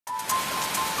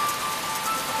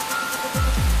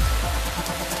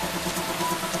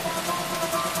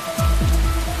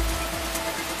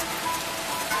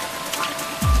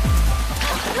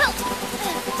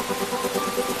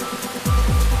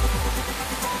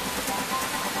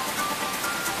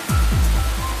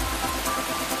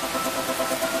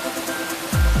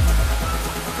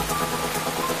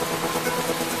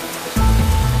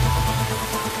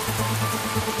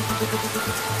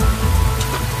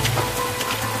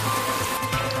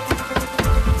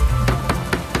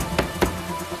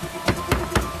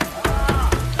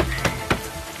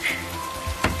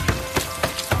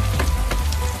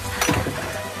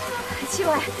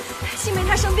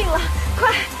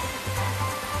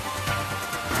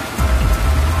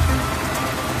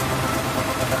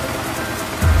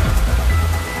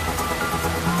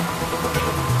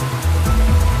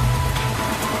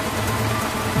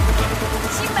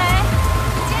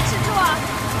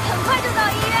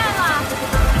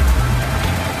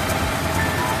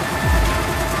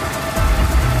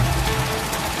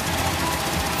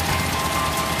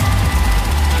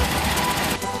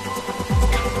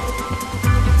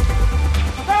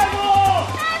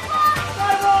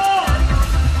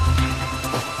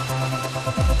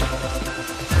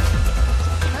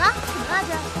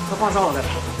发烧了，大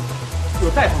夫，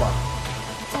有大夫吗？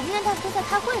我们院大夫都在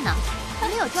开会呢，还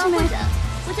没有中央会诊，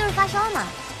不就是发烧吗？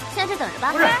现在就等着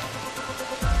吧。不是，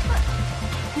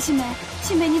新梅，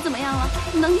新梅，你怎么样了？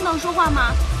你能听到我说话吗？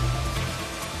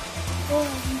我已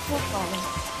经不好了，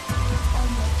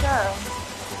没事儿，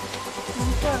没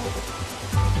事儿。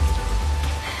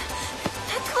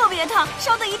他特别烫，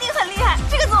烧的一定很厉害，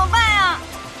这个怎么办呀？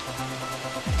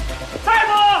大夫，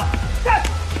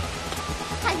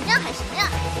喊你这样喊什么呀？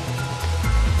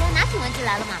来拿体温计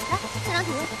来了吗？来，测量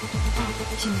体温。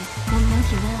新梅，量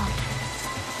体温啊！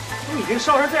你已经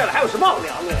烧成这样了，还有什么好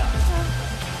量的呀？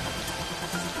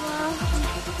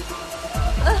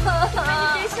你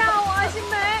别吓我啊，新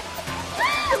梅！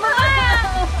怎么办呀？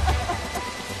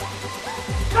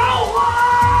救火！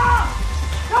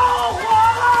救火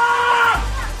了！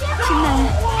新梅，救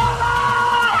火了！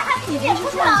你别出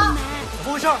声，新梅。怎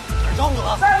么回事？哪儿着火了？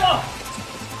大夫，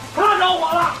他着火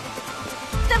了！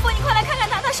大夫，你快来看看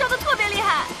他烧的特别厉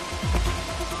害。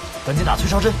赶紧打退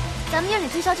烧针。咱们院里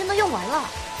退烧针都用完了，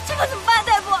这可怎么办？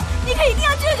大夫，你可一定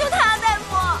要救救他，大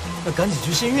夫。那赶紧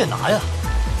去县医院拿呀。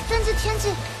针剂、天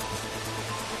剂。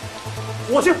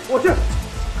我去。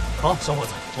好，小伙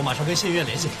子，我马上跟县医院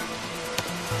联系。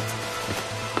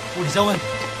屋里降温。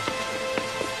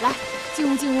来，进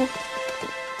屋。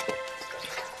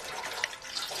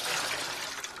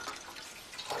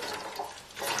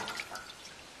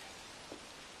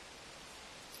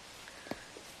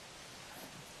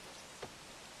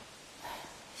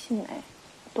新梅，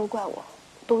都怪我，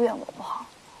都怨我不好。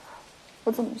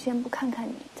我怎么先不看看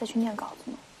你，再去念稿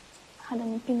子呢？害得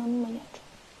你病得那么严重。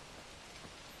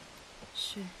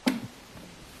睡，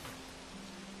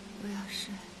我要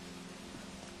睡，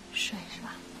睡是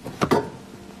吧？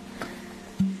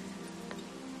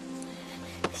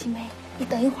新梅，你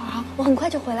等一会儿啊，我很快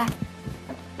就回来。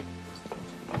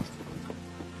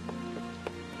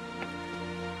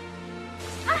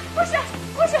啊，不是，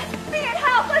病人他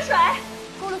要喝水。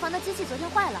锅炉房的机器昨天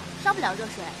坏了，烧不了热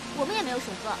水，我们也没有水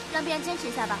喝，让病人坚持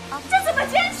一下吧。啊，这怎么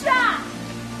坚持啊？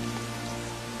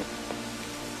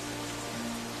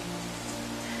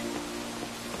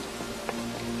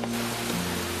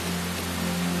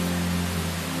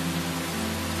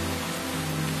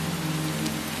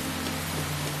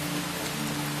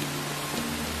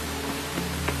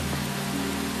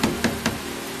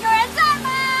有人在吗？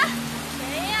谁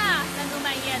呀？三更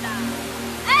半夜的。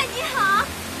哎，你好。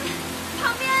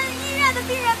旁边医院的病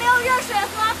人没有热水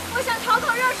喝，我想讨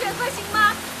口热水喝，行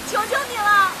吗？求求你了！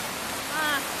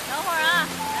啊，等会儿啊，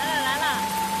来了。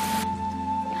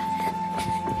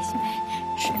新梅，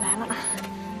水来了，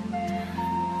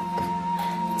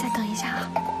再等一下啊。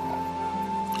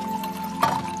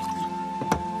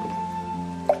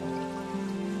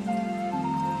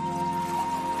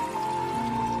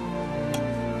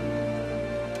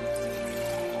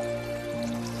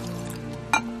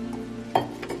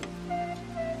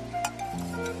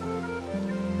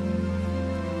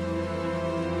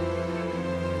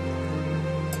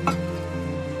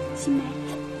新梅，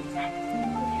来，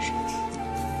喝点水。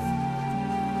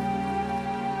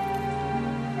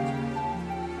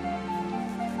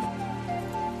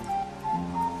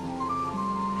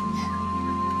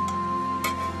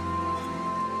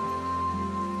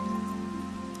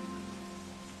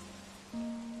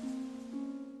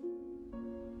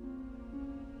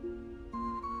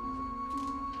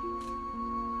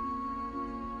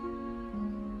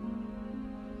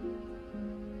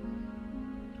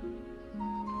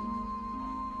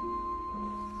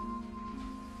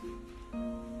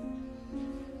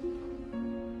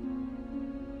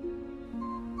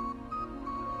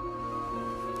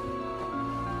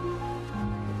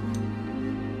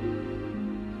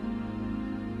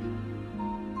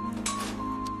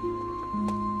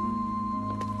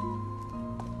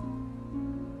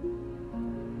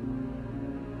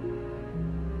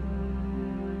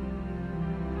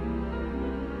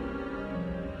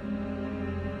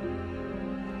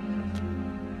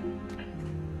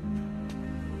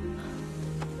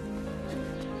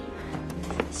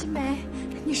新梅，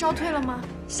你烧退了吗？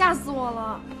吓死我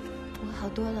了！我好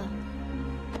多了。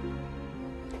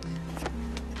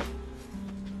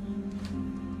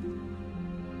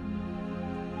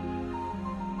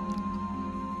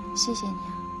谢谢你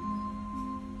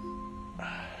啊。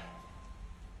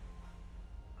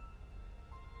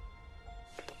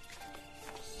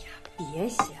别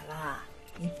写了，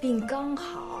你病刚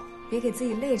好，别给自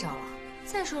己累着了。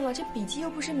再说了，这笔记又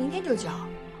不是明天就交。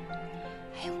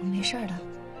哎，我没事的，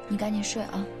你赶紧睡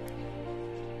啊。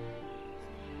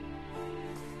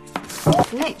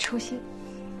不给抽薪，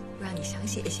不让你想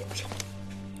写也写不成。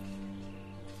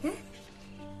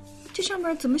这上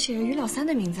面怎么写着于老三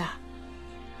的名字啊？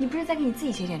你不是在给你自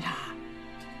己写检查啊？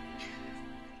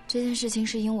这件事情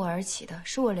是因我而起的，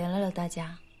是我连累了大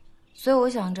家，所以我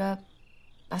想着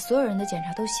把所有人的检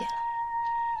查都写了。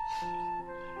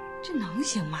这能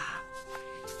行吗？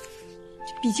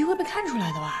这笔记会被看出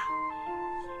来的吧？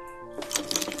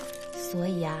所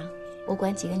以啊，我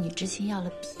管几个女知青要了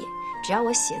笔，只要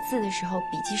我写字的时候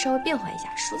笔记稍微变化一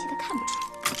下，书记他看不出来。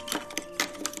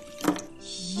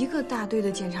一个大队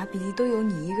的检查笔记都由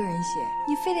你一个人写，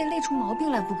你非得累出毛病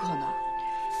来不可呢。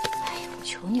哎呀，我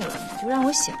求你了，你就让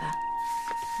我写吧，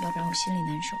要不然我心里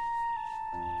难受。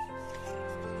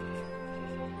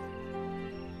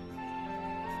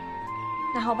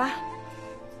那好吧。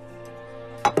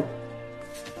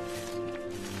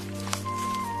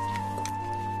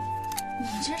你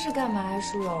这是干嘛呀，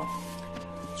淑荣？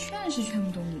劝是劝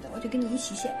不动你的，我就跟你一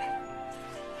起写呗。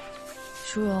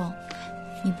淑荣，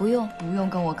你不用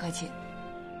跟我客气。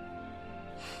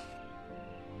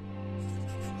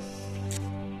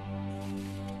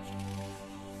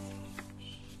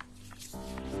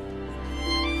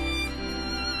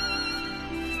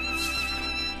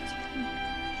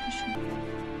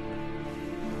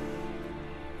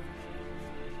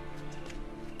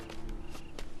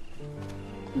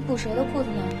你补谁的裤子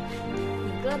呢？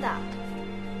你哥的。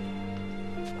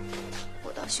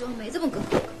我倒希望没这么个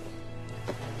哥哥。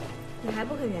你还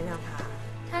不肯原谅他？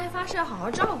他还发誓要好好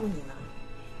照顾你呢。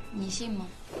你信吗？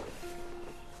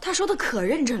他说的可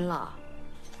认真了。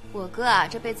我哥啊，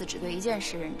这辈子只对一件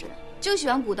事认真，就喜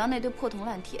欢鼓捣那堆破铜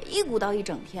烂铁，一鼓捣一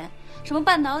整天，什么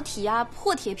半导体啊、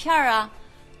破铁片啊，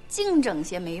净整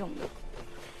些没用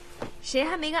的。谁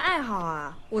还没个爱好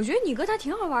啊？我觉得你哥他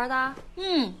挺好玩的。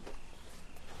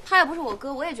他要不是我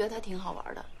哥，我也觉得他挺好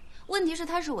玩的。问题是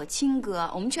他是我亲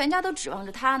哥，我们全家都指望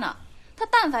着他呢。他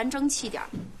但凡争气点，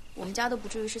我们家都不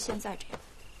至于是现在这样。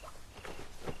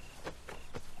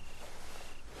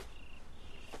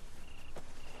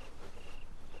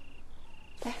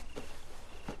来，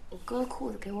我哥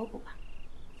裤子给我补吧。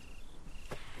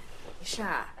没事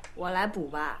儿，我来补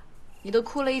吧。你都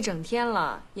哭了一整天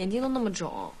了，眼睛都那么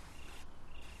肿。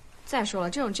再说了，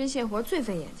这种针线活最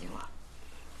费眼睛了。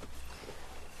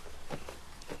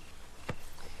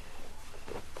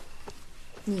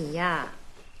你呀，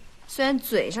虽然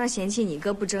嘴上嫌弃你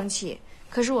哥不争气，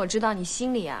可是我知道你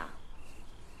心里啊，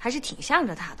还是挺向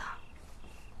着他的。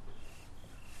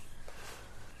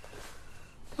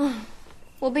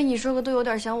我被你说的都有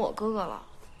点想我哥哥了。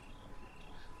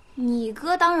你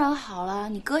哥当然好了，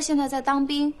你哥现在在当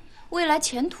兵，未来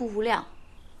前途无量。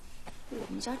我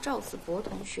们家赵子博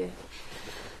同学，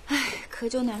可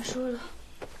就难说了。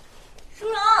淑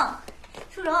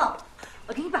荣，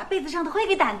我给你把被子上的灰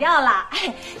给掸掉了。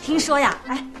听说呀，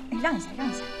让一下。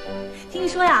听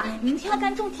说呀，明天要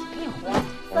干重体力活，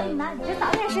所以呢，你就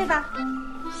早点睡吧。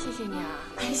谢谢你啊。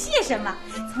谢什么？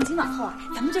从今往后啊，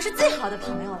咱们就是最好的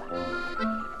朋友了。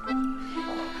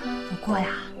不过呀，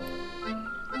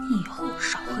你以后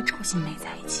少和赵新梅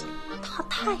在一起，她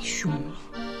太凶了。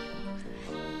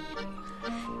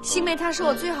新梅她是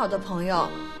我最好的朋友，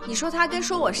你说她跟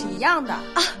说我是一样的。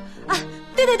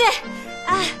对，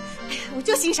我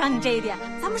就欣赏你这一点，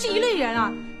咱们是一类人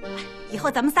啊。以后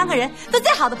咱们3个人都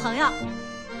最好的朋友。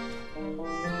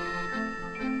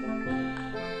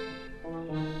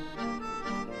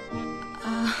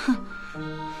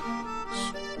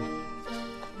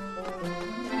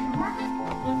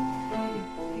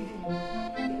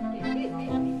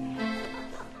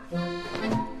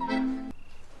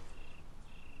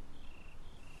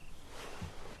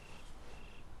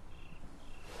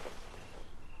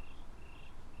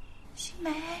新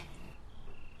梅，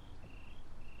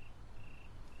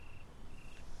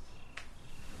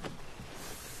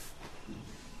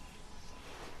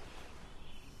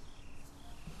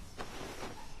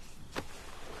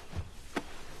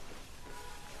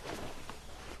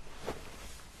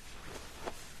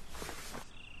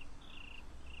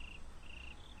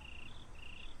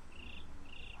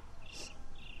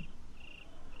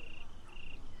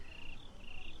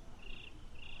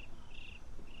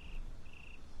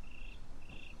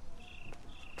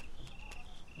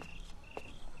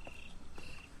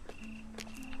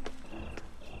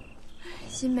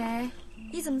新梅，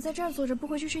你怎么在这儿坐着不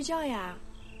回去睡觉呀？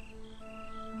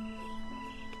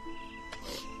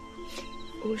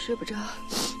我睡不着，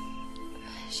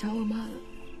想我妈了。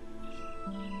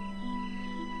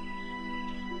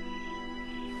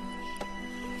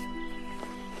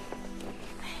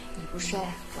你不睡，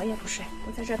我也不睡，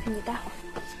我在这儿陪你待会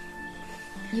儿。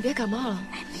你别感冒了。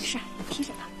没事，你披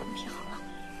着吧，你披好了。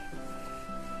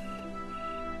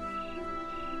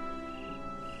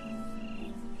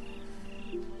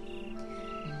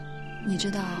你知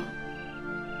道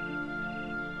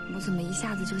我怎么一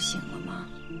下子就醒了吗？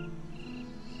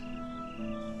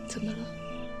怎么了？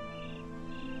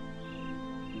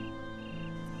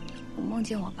我梦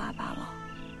见我爸爸了。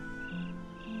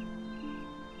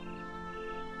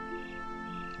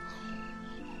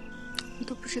我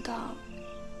都不知道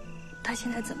他现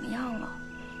在怎么样了，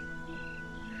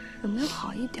有没有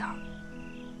好一点儿？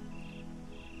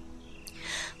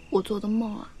我做的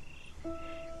梦啊，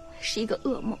是一个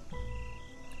噩梦。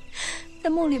在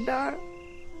梦里边，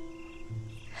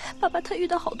爸爸他遇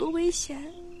到好多危险。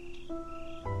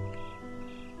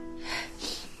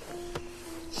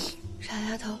傻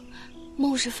丫头，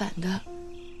梦是反的，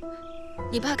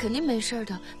你爸肯定没事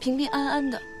的，平平安安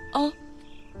的哦。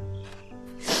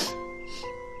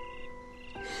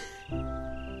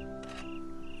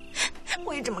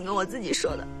我也这么跟我自己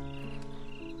说的。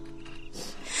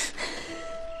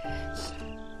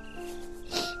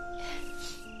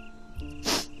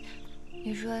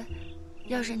你说，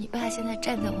要是你爸现在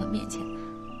站在我面前，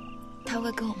他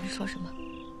会跟我们说什么？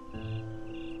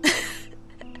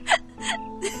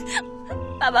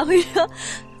爸爸会说：“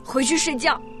回去睡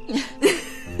觉。”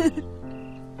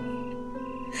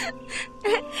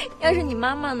要是你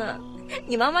妈妈呢？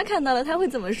你妈妈看到了，她会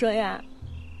怎么说呀？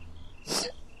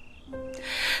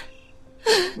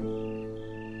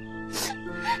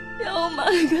要妈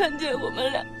看见我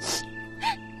们俩，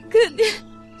肯定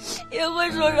也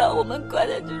会说让我们快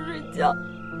点去睡觉。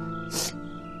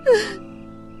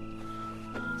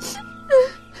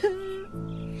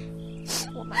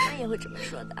我妈妈也会这么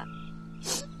说的。